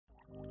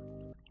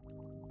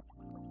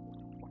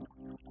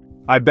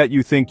I bet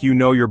you think you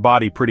know your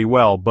body pretty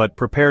well, but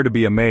prepare to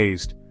be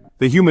amazed.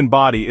 The human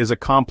body is a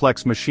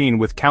complex machine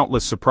with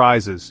countless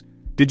surprises.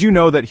 Did you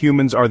know that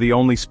humans are the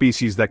only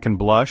species that can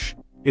blush?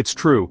 It's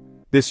true.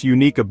 This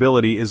unique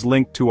ability is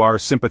linked to our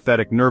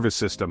sympathetic nervous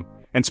system.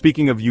 And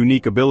speaking of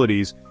unique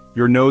abilities,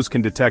 your nose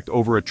can detect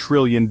over 1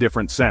 trillion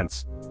different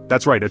scents.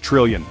 That's right, 1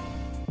 trillion.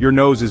 Your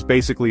nose is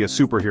basically a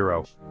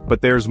superhero.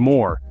 But there's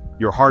more.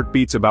 Your heart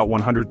beats about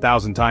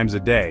 100,000 times a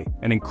day,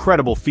 an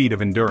incredible feat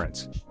of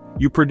endurance.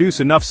 You produce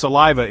enough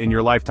saliva in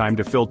your lifetime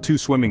to fill 2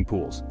 swimming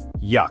pools.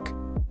 Yuck.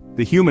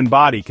 The human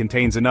body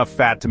contains enough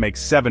fat to make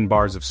 7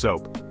 bars of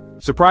soap.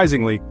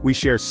 Surprisingly, we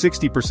share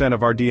 60%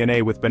 of our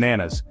DNA with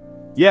bananas.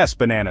 Yes,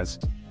 bananas.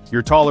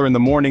 You're taller in the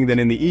morning than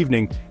in the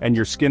evening, and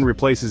your skin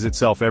replaces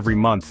itself every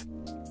month.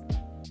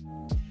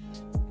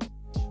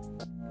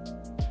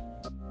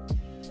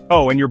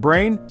 Oh, and your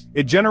brain?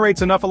 It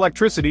generates enough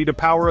electricity to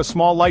power a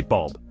small light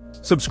bulb.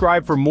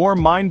 Subscribe for more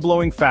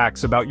mind-blowing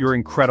facts about your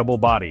incredible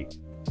body.